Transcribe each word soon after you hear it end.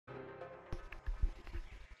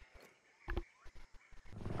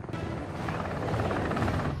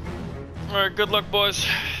Alright, good luck, boys.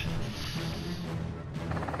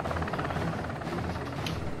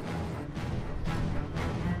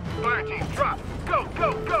 Fireteam, drop! Go,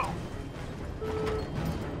 go, go!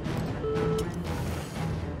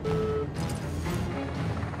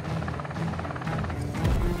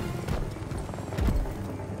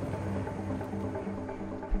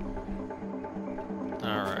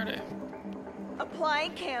 Alrighty.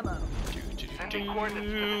 Applying camo. Sending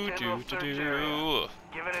coordinates to the general search area.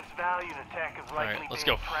 Given its value, the tech is likely let's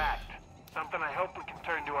being go. tracked. Something I hope we can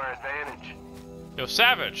turn to our advantage. Yo,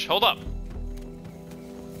 Savage, hold up.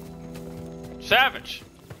 Savage.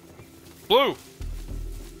 Blue.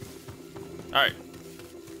 Alright.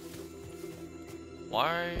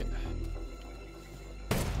 Why?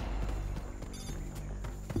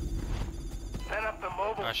 Set up the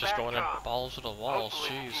mobile Gosh, just going in SATCOM. balls to the walls,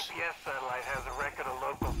 Hopefully the jeez. GPS satellite has a record of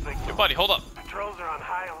local signals. Hey, buddy, hold up. Patrols are on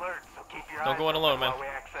high alert, so keep your Don't eyes go in open alone, man. while we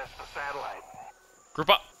access the satellite. Group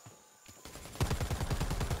up.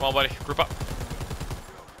 Come on, buddy, group up.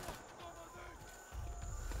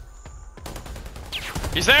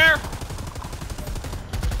 He's there!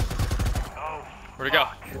 Oh, Where'd he go?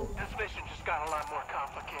 fuck. This mission just got a lot more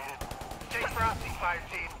complicated. Stay frosty,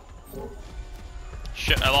 Fireteam.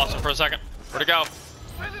 Shit, I lost him for a second. Where'd he go?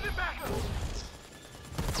 Sending it back.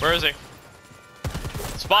 Where is he?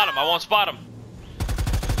 Spot him, I won't spot him.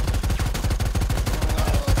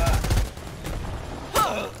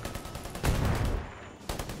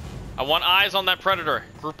 I want eyes on that predator.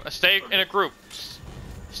 Group, stay in a group.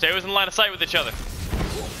 Stay within line of sight with each other.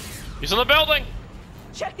 He's in the building.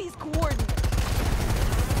 Check these coordinates.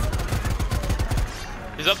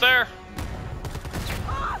 He's up there.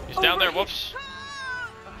 He's down there. Whoops.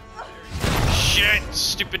 Shit,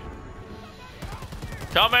 stupid.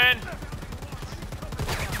 Come in.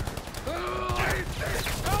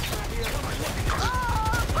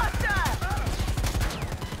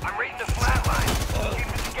 I'm reading the flatline. Keep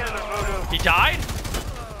it together, Voodoo. He died?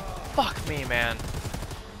 Fuck me, man.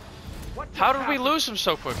 How did we lose him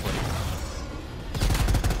so quickly?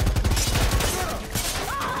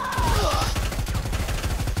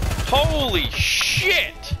 Holy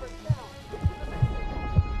shit!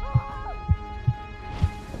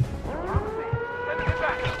 Sending it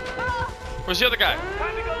back. Where's the other guy?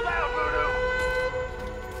 Time to go down, Voodoo.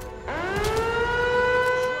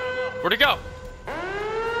 Where'd he go?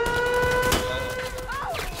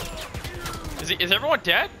 Is everyone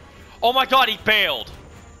dead? Oh my god, he bailed!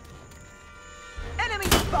 Enemy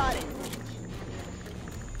spotted.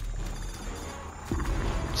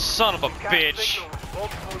 Son of a We've got bitch. signal with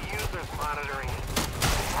multiple users monitoring it.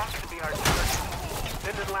 It has to be our target.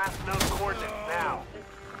 Sending last known coordinates now.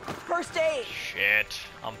 First aid. Shit,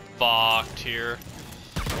 I'm fucked here.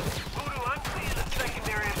 Voodoo, I'm seeing a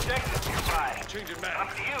secondary objective nearby. Changing back.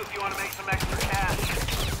 Up to you if you want to make some extra cash.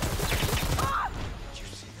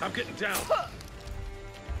 I'm getting down.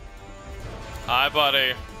 Hi,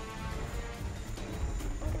 buddy.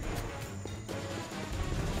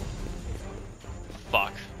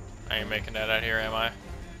 Fuck. I ain't making that out here, am I?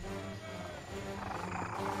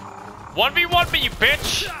 1v1 me, you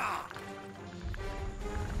bitch!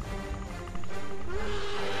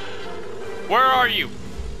 Where are you?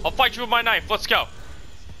 I'll fight you with my knife. Let's go.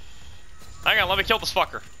 Hang on, let me kill this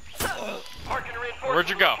fucker. Marking a reinforcement Where'd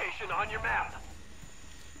you go? location on your map.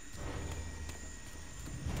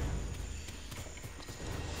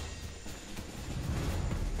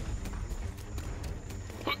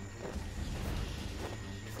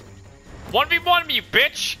 One v one me, you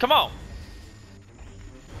bitch! Come on.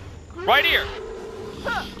 Right here.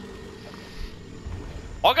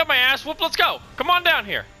 I'll get my ass whooped. Let's go. Come on down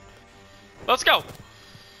here. Let's go.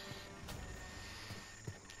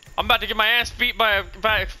 I'm about to get my ass beat by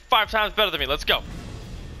 5 times better than me. Let's go.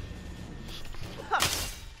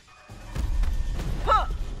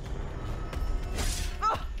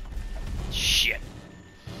 Shit.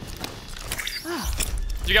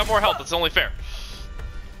 You got more health. It's only fair.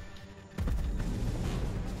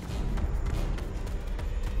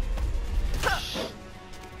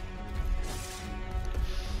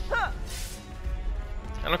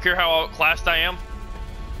 I don't care how outclassed I am.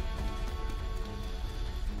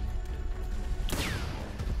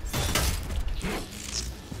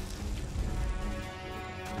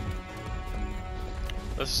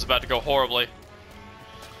 This is about to go horribly.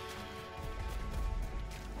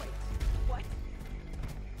 What?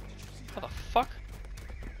 How the fuck?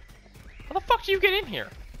 How the fuck do you get in here?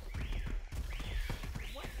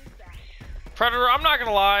 What is that? Predator, I'm not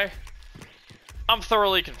gonna lie. I'm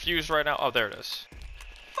thoroughly confused right now. Oh, there it is.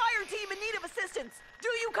 Fireteam in need of assistance. Do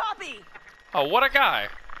you copy? Oh, what a guy.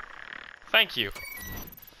 Thank you.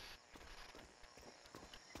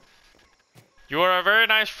 You are a very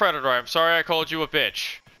nice predator. I'm sorry I called you a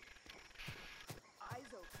bitch.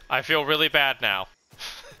 I feel really bad now.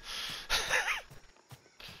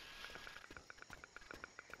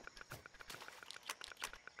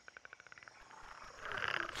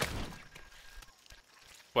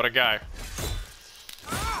 What a guy.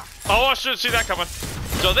 Oh, I shouldn't see that coming.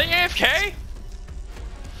 So they AFK?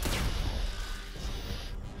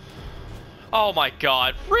 Oh my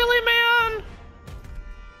god. Really, man?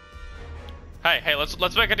 Hey, let's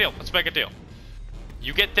make a deal. Let's make a deal.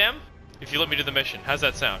 You get them if you let me do the mission. How's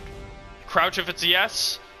that sound? Crouch if it's a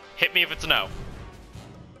yes, hit me if it's a no.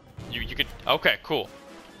 You could. Okay, cool.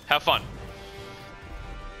 Have fun.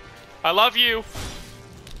 I love you.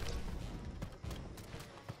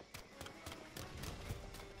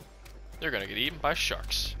 They're gonna get eaten by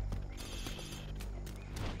sharks.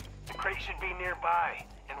 The crate should be nearby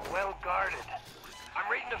and well guarded.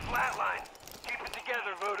 I'm reading the flatline. Keep it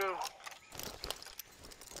together, Voodoo.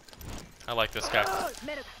 I like this guy.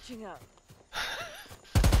 Meta patching up.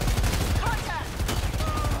 Contact!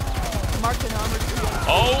 Marked an armored vehicle.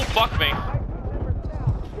 Oh, fuck me.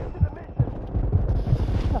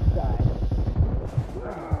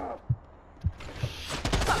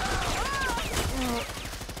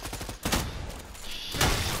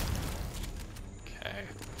 Okay.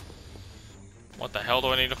 What the hell do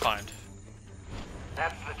I need to find?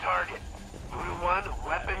 That's the target. Voodoo 1,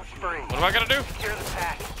 weapons free. What am I gonna do? Secure the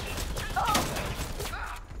package.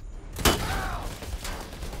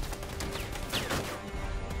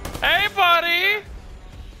 Hey, buddy!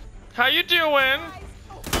 How you doing?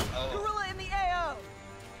 Gorilla in the AO.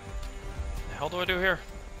 The hell do I do here?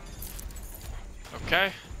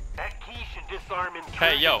 Okay. That key should disarm intrusion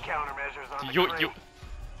Hey, yo. countermeasures on the You crate.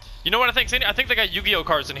 know what I think's in here? I think they got Yu-Gi-Oh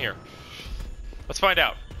cards in here. Let's find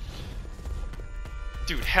out.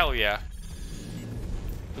 Dude, hell yeah.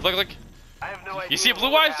 Look, I have no idea you see what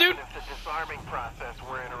blue would eyes, dude? happen if the disarming process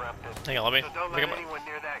were interrupted. Hang on, let me. So don't Look let at my, anyone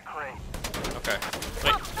near that crate. okay.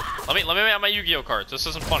 Wait. Let me make out my Yu-Gi-Oh cards. This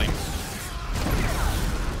isn't funny.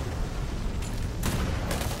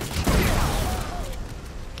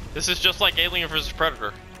 This is just like Alien vs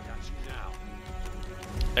Predator.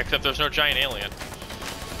 Except there's no giant alien.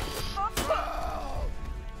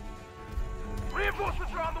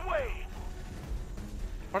 Reinforcements are on the way.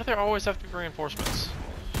 Why do there always have to be reinforcements?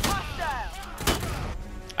 Hostile.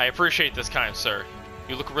 I appreciate this, kind sir.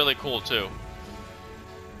 You look really cool too.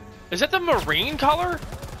 Is that the marine color?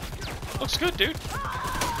 Looks good, dude.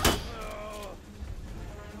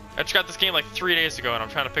 I just got this game like 3 days ago and I'm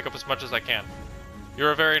trying to pick up as much as I can.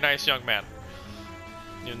 You're a very nice young man.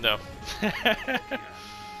 Even though.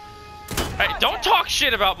 Hey, don't talk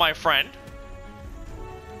shit about my friend.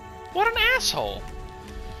 What an asshole.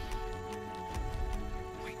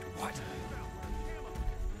 Wait, what?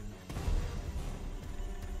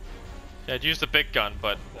 Yeah, I'd use the big gun,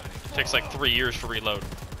 but it takes like 3 years to reload.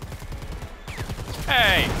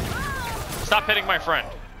 Hey! Stop hitting my friend.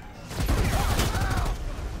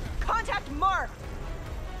 Contact marked.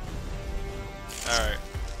 Alright.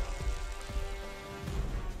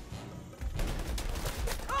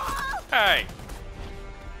 Hey!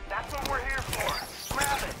 That's what we're here for.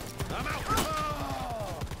 Grab it. I'm out.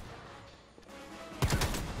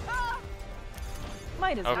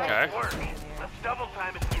 Might as well. Okay. Work. Let's double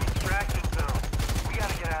time it to the extraction zone. We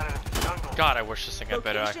gotta get out of this jungle. God, I wish this thing had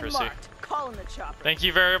better Location accuracy. marked. Calling the chopper. Thank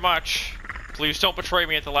you very much. Please don't betray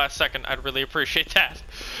me at the last second. I'd really appreciate that.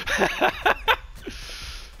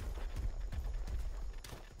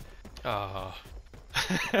 Oh.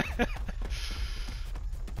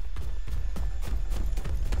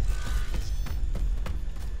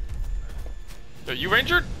 Are you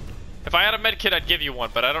injured? If I had a med kit, I'd give you one,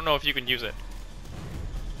 but I don't know if you can use it.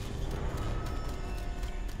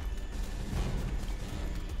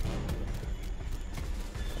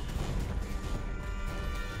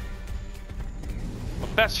 My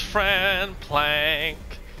best friend Plank,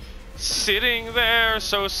 sitting there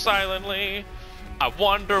so silently. I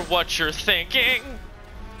wonder what you're thinking.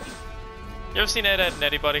 You ever seen Ed, Ed and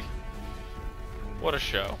Eddie, buddy? What a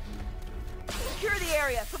show. Secure the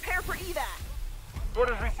area. Prepare for evac.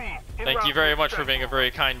 Orders received. Thank you very much for being a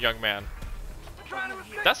very kind young man.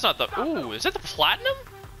 That's not the... Ooh, is it the platinum?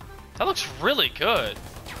 That looks really good.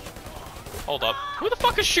 Hold up. Who the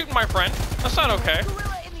fuck is shooting my friend? That's not okay.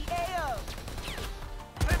 Gorilla in the AO.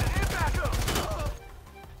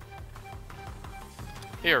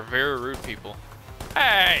 They are very rude people.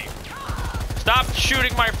 Hey! Stop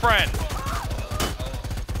shooting my friend!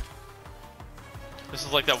 This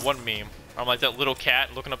is like that one meme. I'm like that little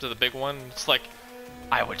cat looking up to the big one. It's like,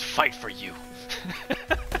 I would fight for you.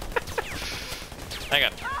 Hang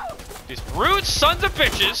on. These rude sons of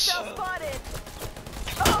bitches! Spotted.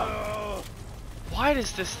 Why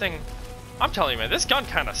does this thing... I'm telling you, man, this gun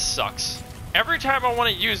kind of sucks. Every time I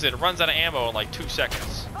want to use it, it runs out of ammo in like 2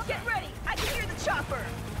 seconds. Oh, get ready. I can hear the chopper.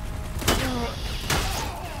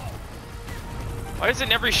 Why is it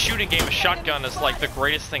in every shooting game a shotgun is like the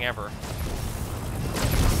greatest thing ever?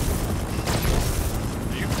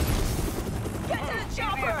 Get to the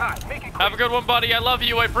chopper. Have a good one, buddy. I love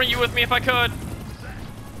you. I'd bring you with me if I could.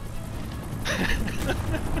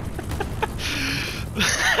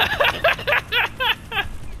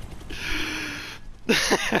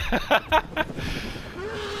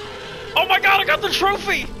 Oh my god, I got the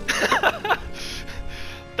trophy!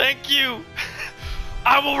 Thank you.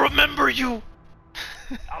 I will remember you.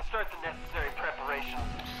 I'll start the necessary preparations.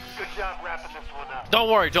 Good job wrapping this one up. Don't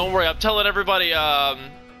worry. I'm telling everybody,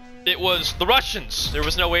 it was the Russians. There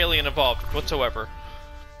was no alien involved whatsoever.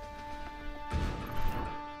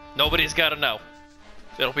 Nobody's gotta know.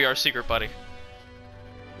 It'll be our secret, buddy.